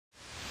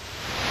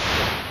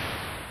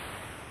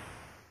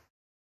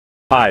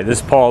Hi,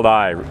 this is Paul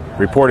Dye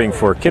reporting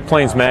for Kit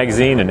Planes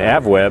Magazine and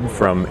AVweb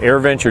from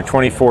AirVenture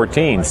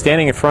 2014,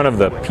 standing in front of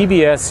the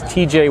PBS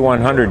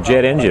TJ100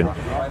 jet engine,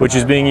 which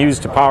is being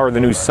used to power the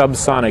new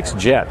Sonex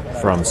jet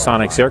from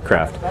Sonex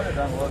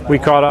Aircraft. We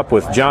caught up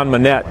with John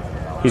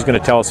Monnett. He's going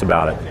to tell us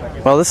about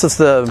it. Well, this is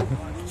the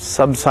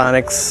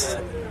Sonex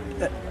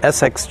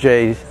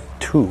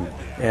SXJ2,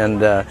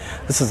 and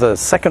this is the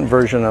second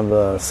version of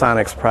the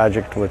Sonex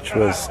project, which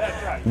was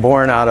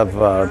born out of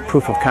a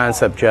proof of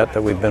concept jet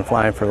that we've been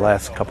flying for the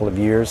last couple of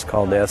years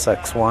called the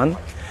SX1.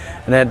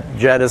 And that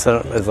jet is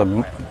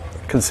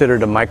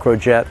considered a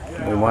microjet.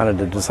 We wanted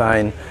to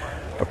design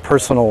a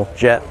personal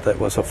jet that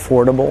was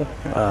affordable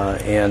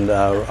and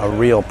a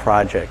real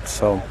project.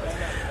 So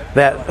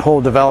that whole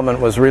development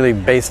was really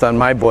based on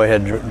my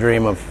boyhood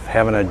dream of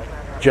having a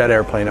jet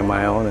airplane of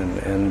my own,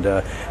 and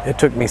it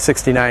took me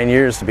 69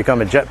 years to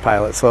become a jet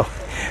pilot, so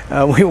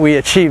we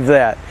achieved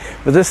that.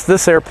 But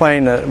this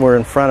airplane that we're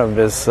in front of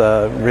is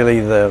really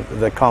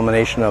the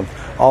culmination of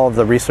all of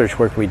the research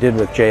work we did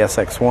with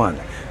JSX1.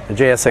 The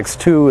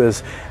JSX2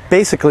 is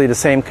basically the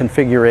same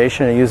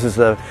configuration. It uses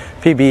a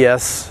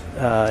PBS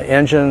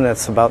engine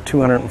that's about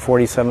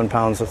 247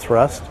 pounds of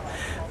thrust.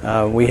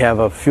 We have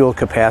a fuel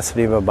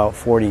capacity of about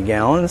 40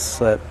 gallons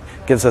that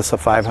gives us a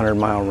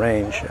 500-mile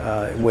range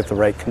with the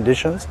right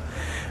conditions.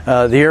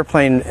 The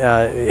airplane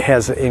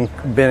has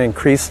been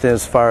increased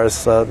as far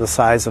as the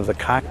size of the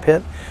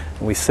cockpit.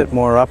 We sit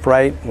more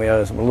upright, we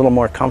have a little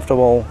more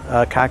comfortable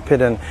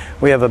cockpit, and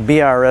we have a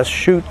BRS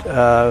chute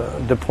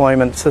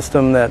deployment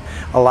system that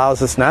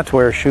allows us not to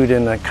wear a chute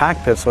in the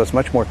cockpit, so it's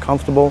much more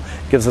comfortable,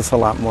 gives us a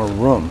lot more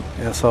room.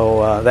 And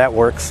so that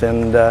works,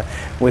 and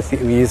with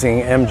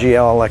using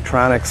MGL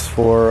electronics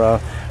for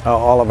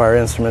all of our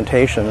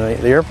instrumentation.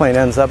 The airplane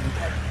ends up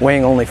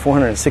weighing only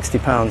 460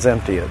 pounds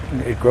empty.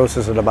 It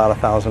grosses at about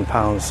 1,000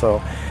 pounds.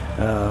 So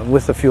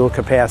with the fuel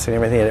capacity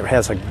and everything, it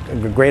has a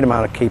great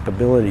amount of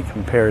capability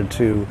compared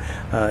to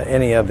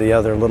any of the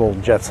other little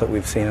jets that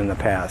we've seen in the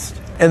past.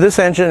 And this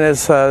engine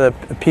is the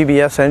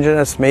PBS engine.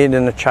 It's made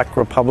in the Czech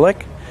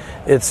Republic.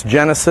 Its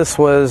genesis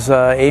was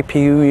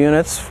APU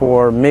units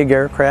for MiG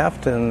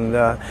aircraft, and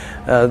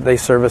they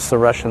service the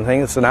Russian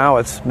thing. So now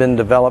it's been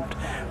developed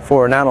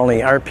for not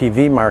only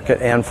RPV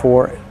market and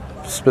for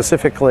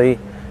specifically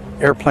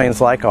airplanes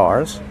like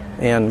ours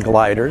and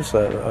gliders,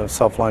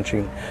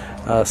 self-launching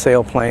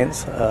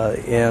sailplanes,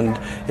 and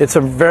it's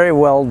a very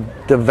well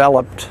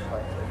developed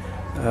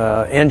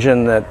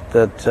engine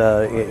that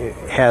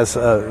has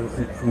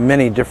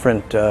many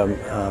different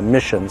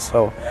missions.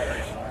 So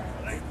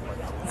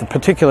the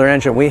particular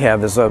engine we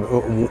have is a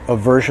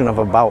version of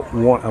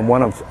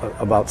one of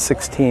about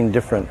 16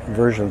 different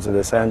versions of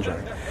this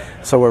engine.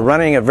 So we're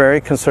running it very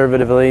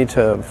conservatively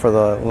for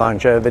the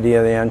longevity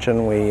of the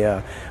engine.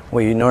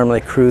 We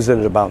normally cruise it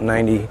at about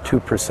 92%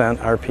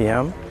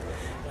 RPM.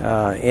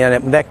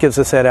 And that gives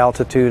us at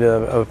altitude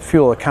a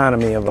fuel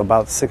economy of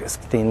about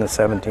 16 to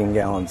 17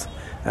 gallons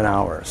an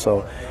hour.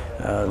 So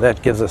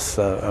that gives us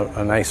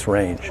a nice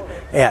range.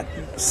 At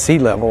sea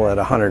level, at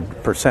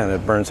 100%,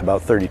 it burns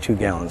about 32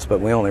 gallons, but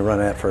we only run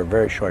that for a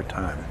very short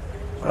time.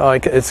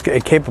 It's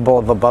capable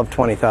of above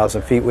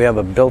 20,000 feet. We have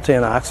a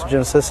built-in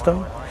oxygen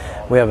system.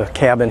 We have a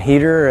cabin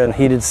heater and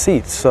heated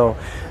seats, so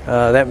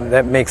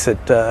that makes it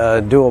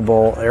a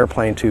doable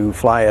airplane to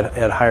fly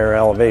at higher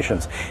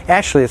elevations.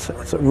 Actually,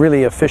 it's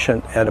really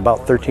efficient at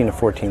about 13 to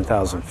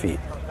 14,000 feet.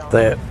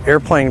 The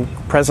airplane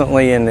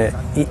presently in the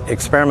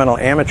experimental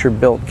amateur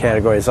built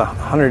category is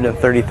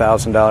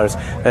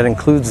 $130,000. That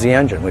includes the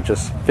engine, which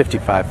is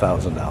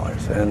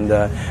 $55,000. And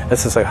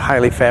this is a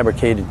highly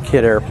fabricated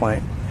kit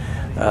airplane.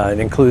 It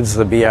includes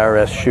the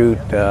BRS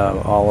chute,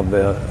 all of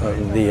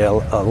the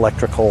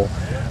electrical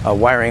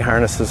wiring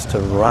harnesses to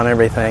run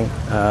everything.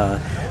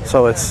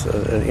 So it's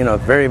a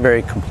very,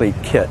 very complete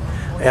kit.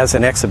 As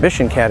an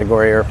exhibition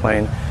category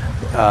airplane,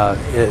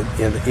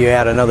 you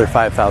add another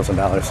 $5,000 to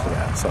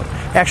that. So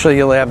actually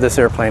you'll have this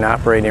airplane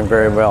operating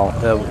very well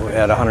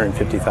at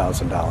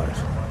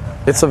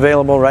 $150,000. It's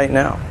available right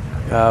now.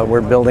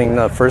 We're building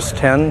the first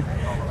 10,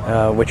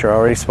 which are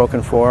already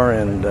spoken for,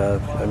 and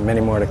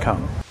many more to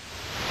come.